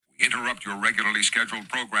interrupt your regularly scheduled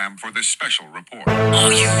program for this special report.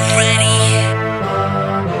 Are you ready?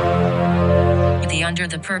 The Under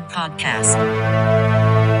the Perk Podcast.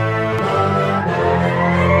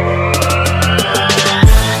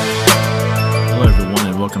 Hello, everyone,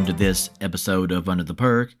 and welcome to this episode of Under the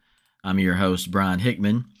Perk. I'm your host, Brian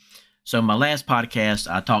Hickman. So in my last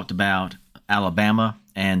podcast, I talked about Alabama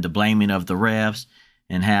and the blaming of the refs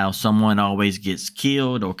and how someone always gets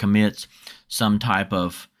killed or commits some type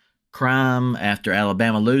of crime after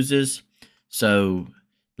Alabama loses. So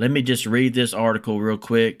let me just read this article real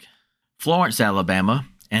quick. Florence, Alabama.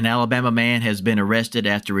 An Alabama man has been arrested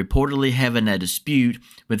after reportedly having a dispute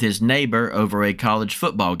with his neighbor over a college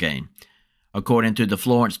football game. According to the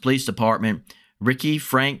Florence Police Department, Ricky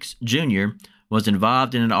Franks Jr. was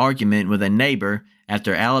involved in an argument with a neighbor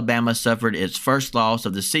after Alabama suffered its first loss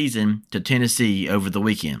of the season to Tennessee over the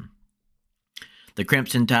weekend. The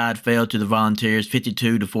Crimson Tide fell to the Volunteers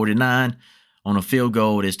 52-49 on a field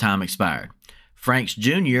goal as time expired. Franks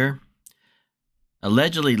Jr.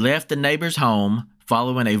 allegedly left the neighbor's home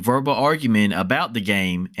following a verbal argument about the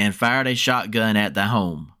game and fired a shotgun at the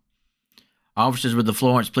home. Officers with the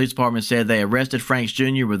Florence Police Department said they arrested Franks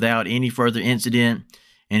Jr. without any further incident,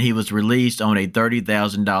 and he was released on a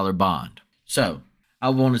 $30,000 bond. So, I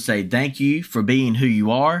want to say thank you for being who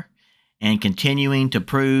you are and continuing to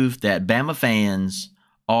prove that Bama fans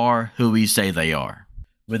are who we say they are.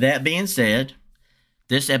 With that being said,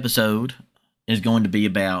 this episode is going to be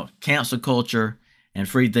about cancel culture and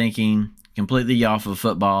free thinking, completely off of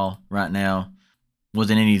football right now.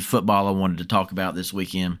 Wasn't any football I wanted to talk about this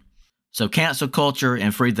weekend. So cancel culture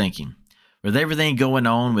and free thinking. With everything going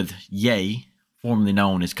on with Ye, formerly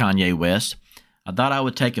known as Kanye West, I thought I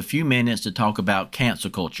would take a few minutes to talk about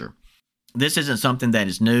cancel culture. This isn't something that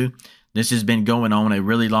is new. This has been going on a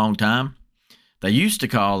really long time. They used to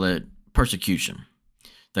call it persecution.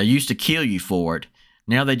 They used to kill you for it.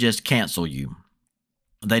 Now they just cancel you.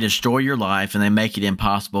 They destroy your life and they make it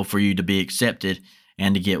impossible for you to be accepted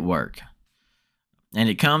and to get work. And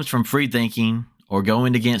it comes from free thinking or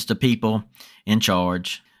going against the people in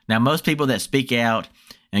charge. Now, most people that speak out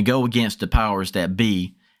and go against the powers that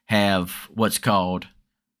be have what's called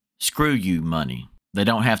screw you money. They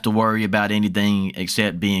don't have to worry about anything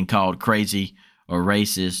except being called crazy or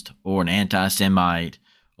racist or an anti-Semite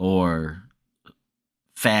or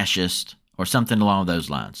fascist or something along those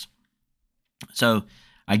lines. So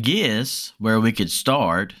I guess where we could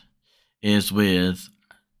start is with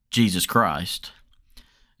Jesus Christ.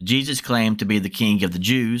 Jesus claimed to be the king of the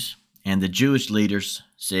Jews, and the Jewish leaders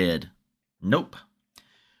said, nope.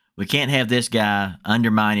 We can't have this guy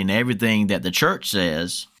undermining everything that the church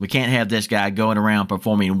says. We can't have this guy going around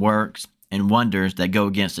performing works and wonders that go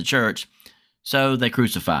against the church. So they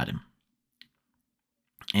crucified him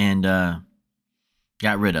and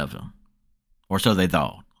got rid of him, or so they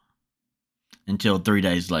thought, until 3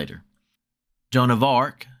 days later. Joan of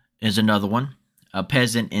Arc is another one. A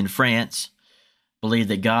peasant in France believed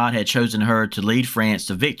that God had chosen her to lead France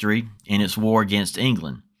to victory in its war against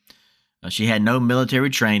England. She had no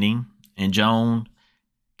military training, and Joan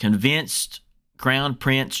convinced Crown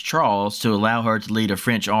Prince Charles to allow her to lead a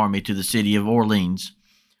French army to the city of Orleans,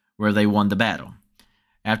 where they won the battle.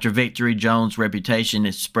 After victory, Joan's reputation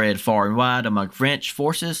is spread far and wide among French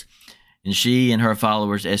forces, and she and her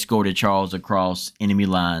followers escorted Charles across enemy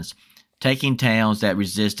lines, taking towns that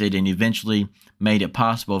resisted, and eventually made it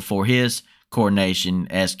possible for his coronation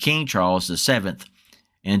as King Charles VII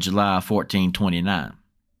in July 1429.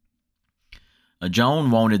 Joan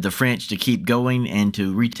wanted the French to keep going and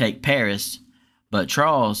to retake Paris, but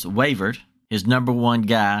Charles wavered. His number one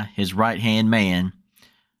guy, his right-hand man,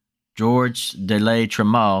 Georges de la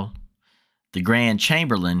Tremoille, the Grand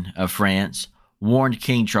Chamberlain of France, warned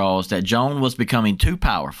King Charles that Joan was becoming too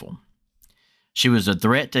powerful. She was a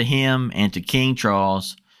threat to him and to King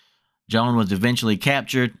Charles. Joan was eventually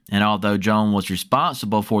captured, and although Joan was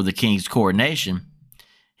responsible for the king's coronation,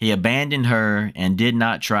 he abandoned her and did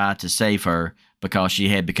not try to save her because she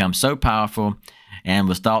had become so powerful and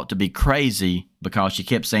was thought to be crazy because she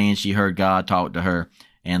kept saying she heard God talk to her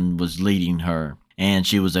and was leading her. And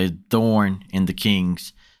she was a thorn in the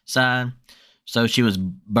king's side. So she was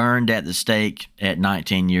burned at the stake at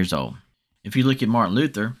 19 years old. If you look at Martin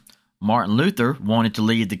Luther wanted to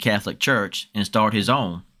leave the Catholic Church and start his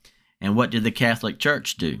own. And what did the Catholic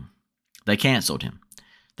Church do? They canceled him.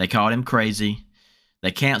 They called him crazy. They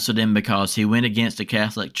canceled him because he went against the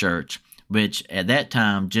Catholic Church, which at that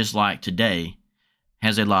time, just like today,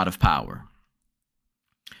 has a lot of power.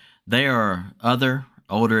 There are other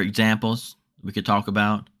older examples we could talk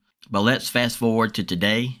about, but let's fast forward to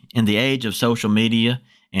today. In the age of social media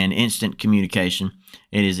and instant communication,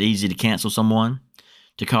 it is easy to cancel someone,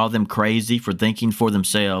 to call them crazy for thinking for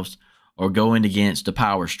themselves or going against the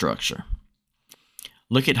power structure.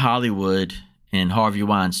 Look at Hollywood and Harvey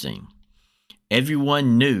Weinstein.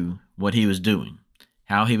 Everyone knew what he was doing,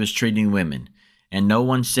 how he was treating women, and no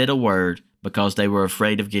one said a word because they were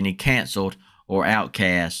afraid of getting canceled or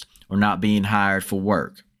outcast or not being hired for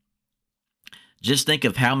work. Just think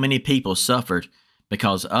of how many people suffered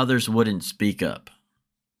because others wouldn't speak up.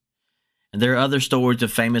 And there are other stories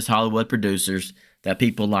of famous Hollywood producers that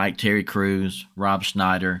people like Terry Crews, Rob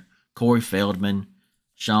Schneider, Corey Feldman,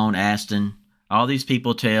 Sean Astin. All these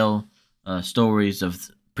people tell stories of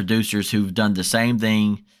producers who've done the same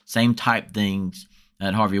thing, same type things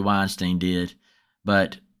that Harvey Weinstein did,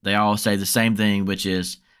 but they all say the same thing, which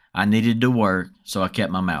is, I needed to work, so I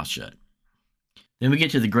kept my mouth shut. Then we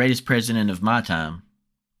get to the greatest president of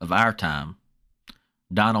our time,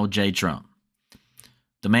 Donald J. Trump.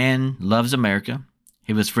 The man loves America.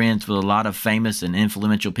 He was friends with a lot of famous and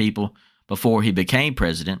influential people before he became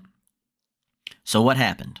president. So what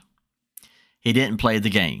happened? He didn't play the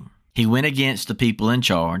game. He went against the people in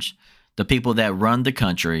charge, the people that run the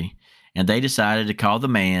country, and they decided to call the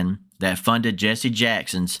man that funded Jesse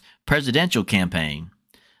Jackson's presidential campaign,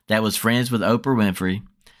 that was friends with Oprah Winfrey,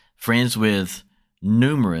 friends with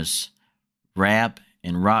numerous rap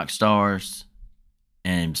and rock stars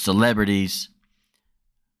and celebrities,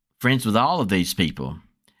 friends with all of these people,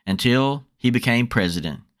 until he became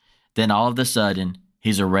president. Then all of a sudden,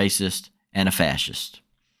 he's a racist and a fascist.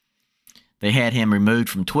 They had him removed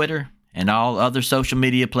from Twitter and all other social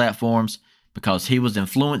media platforms because he was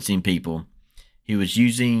influencing people. He was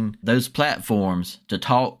using those platforms to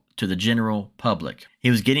talk to the general public. He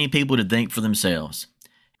was getting people to think for themselves.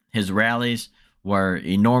 His rallies were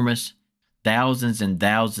enormous. Thousands and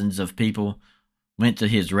thousands of people went to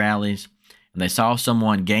his rallies, and they saw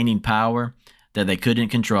someone gaining power that they couldn't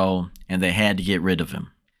control, and they had to get rid of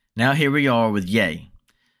him. Now here we are with Ye,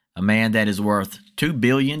 a man that is worth $2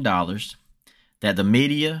 billion that the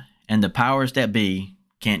media and the powers that be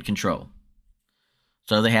can't control.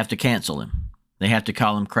 So they have to cancel him. They have to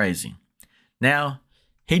call him crazy. Now,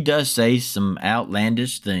 he does say some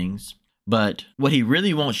outlandish things, but what he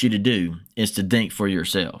really wants you to do is to think for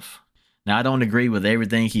yourself. Now, I don't agree with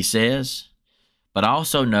everything he says, but I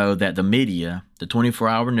also know that the media, the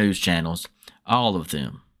 24-hour news channels, all of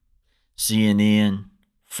them, CNN,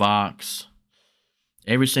 Fox,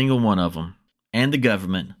 every single one of them, and the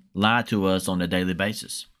government lie to us on a daily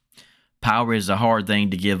basis. Power is a hard thing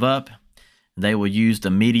to give up. They will use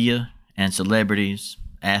the media and celebrities,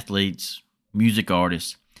 athletes, music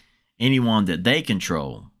artists, anyone that they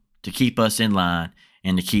control to keep us in line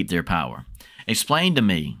and to keep their power. Explain to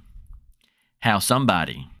me how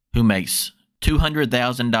somebody who makes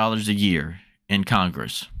 $200,000 a year in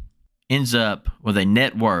Congress ends up with a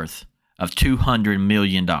net worth of $200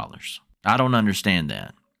 million. I don't understand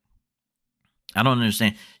that. I don't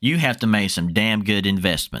understand. You have to make some damn good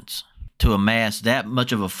investments to amass that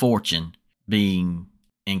much of a fortune being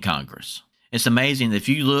in Congress. It's amazing if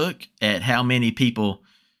you look at how many people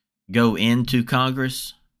go into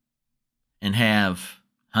Congress and have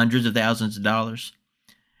hundreds of thousands of dollars,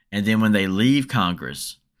 and then when they leave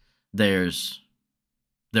Congress, they're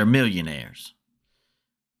millionaires.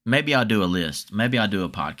 Maybe I'll do a list. Maybe I'll do a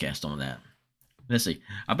podcast on that. Let's see.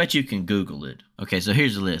 I bet you can Google it. Okay, so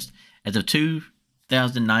here's the list. As of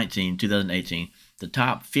 2019, 2018, the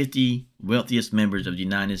top 50 wealthiest members of the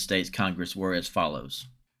United States Congress were as follows.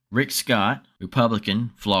 Rick Scott,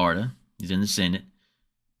 Republican, Florida, he's in the Senate,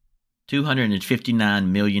 $259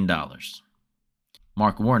 million.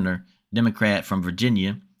 Mark Warner, Democrat from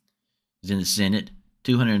Virginia, is in the Senate,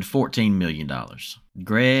 $214 million.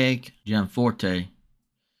 Greg Gianforte,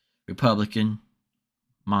 Republican,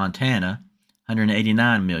 Montana,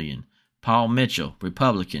 $189 million. Paul Mitchell,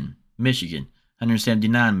 Republican, Michigan,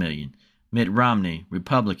 $179 million. Mitt Romney,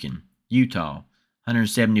 Republican, Utah,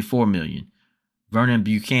 $174 million. Vernon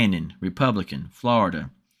Buchanan, Republican, Florida,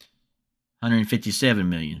 $157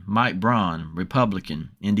 million. Mike Braun, Republican,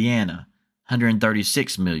 Indiana,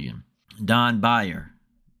 $136 million. Don Beyer,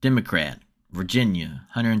 Democrat, Virginia,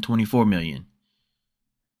 $124 million.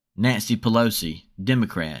 Nancy Pelosi,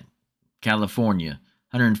 Democrat, California,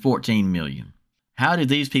 $114 million. How do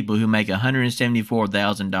these people who make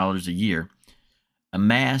 $174,000 a year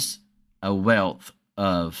amass a wealth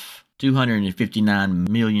of $259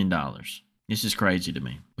 million? This is crazy to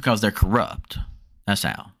me. Because they're corrupt. That's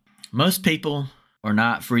how. Most people are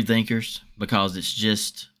not free thinkers because it's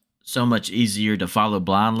just so much easier to follow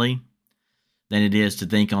blindly than it is to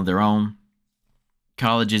think on their own.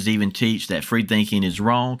 Colleges even teach that free thinking is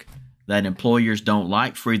wrong. that employers don't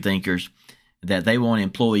like free thinkers, that they want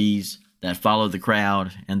employees that follow the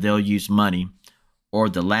crowd, and they'll use money or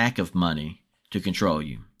the lack of money to control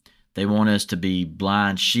you. They want us to be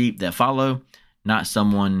blind sheep that follow, not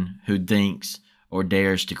someone who thinks or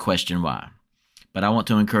dares to question why. But I want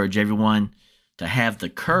to encourage everyone to have the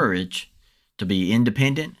courage to be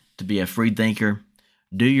independent, to be a free thinker,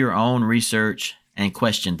 do your own research, and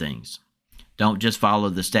question things. Don't just follow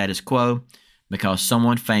the status quo because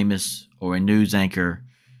someone famous or a news anchor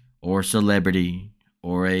or celebrity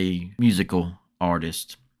or a musical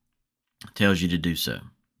artist tells you to do so.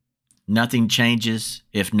 Nothing changes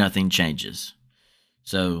if nothing changes.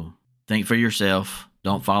 So think for yourself.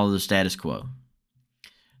 Don't follow the status quo.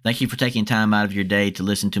 Thank you for taking time out of your day to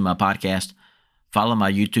listen to my podcast. Follow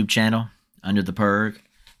my YouTube channel, Under the Purg.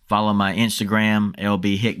 Follow my Instagram,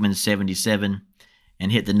 LBHickman77,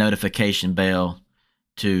 and hit the notification bell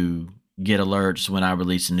to get alerts when I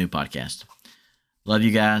release a new podcast. Love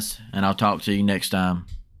you guys, and I'll talk to you next time,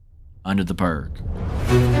 Under the Purg.